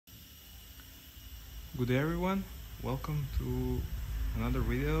Good day everyone, welcome to another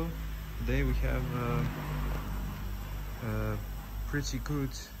video. Today we have a pretty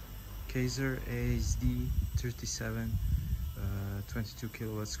good Kaeser ASD 37 22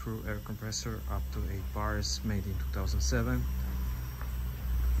 kilowatt screw air compressor up to 8 bars, made in 2007.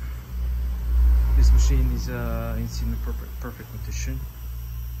 This machine is in perfect condition.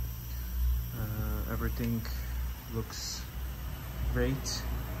 Everything looks great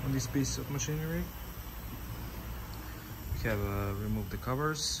on this piece of machinery. We have removed the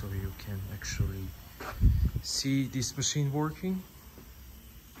covers so you can actually see this machine working.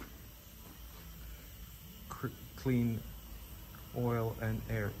 Clean oil and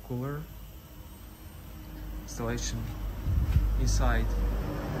air cooler. Installation inside,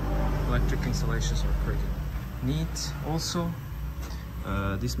 electric installations are pretty neat. Also,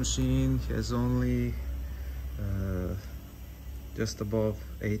 this machine has only just above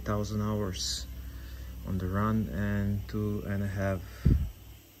 8,000 hours on the run and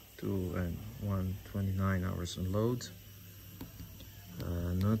 129 hours on load.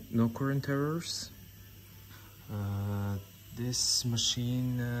 No current errors. This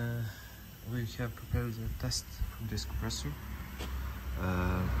machine we have prepared a test from this compressor,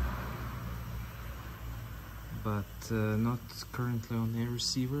 but not currently on air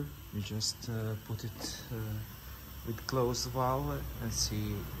receiver. We just put it with closed valve and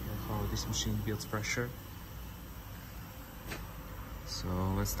see how this machine builds pressure. So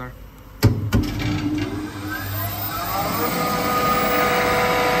let's start.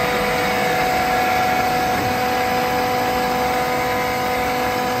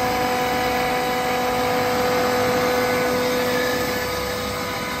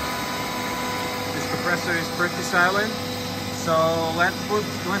 This compressor is pretty silent, so let's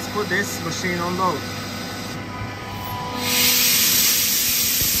put this machine on load.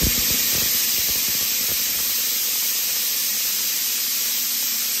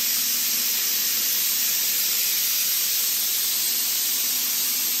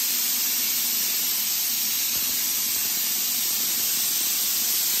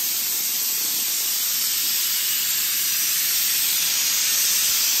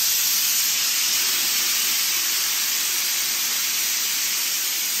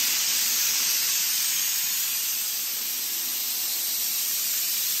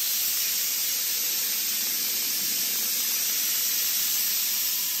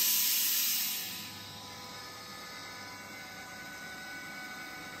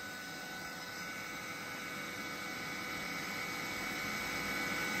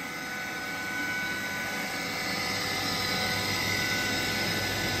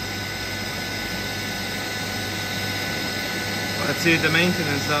 Let's see the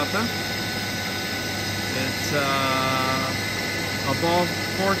maintenance data. It's above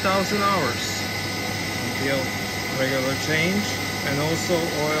 4,000 hours until regular change, and also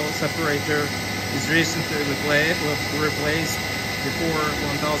oil separator is recently replaced before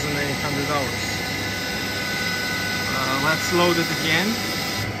 1,800 hours. Let's load it again.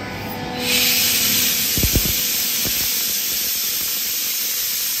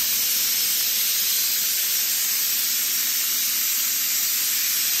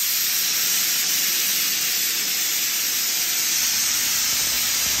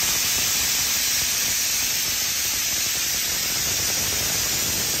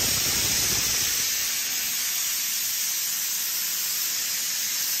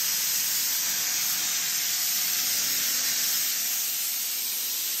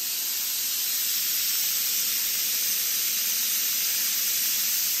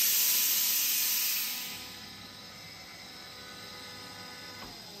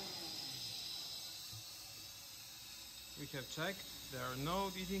 We have checked, there are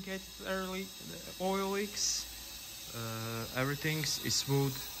no indicated oil leaks. Everything is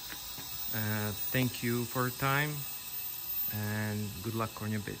smooth. Thank you for your time and good luck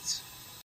on your bits.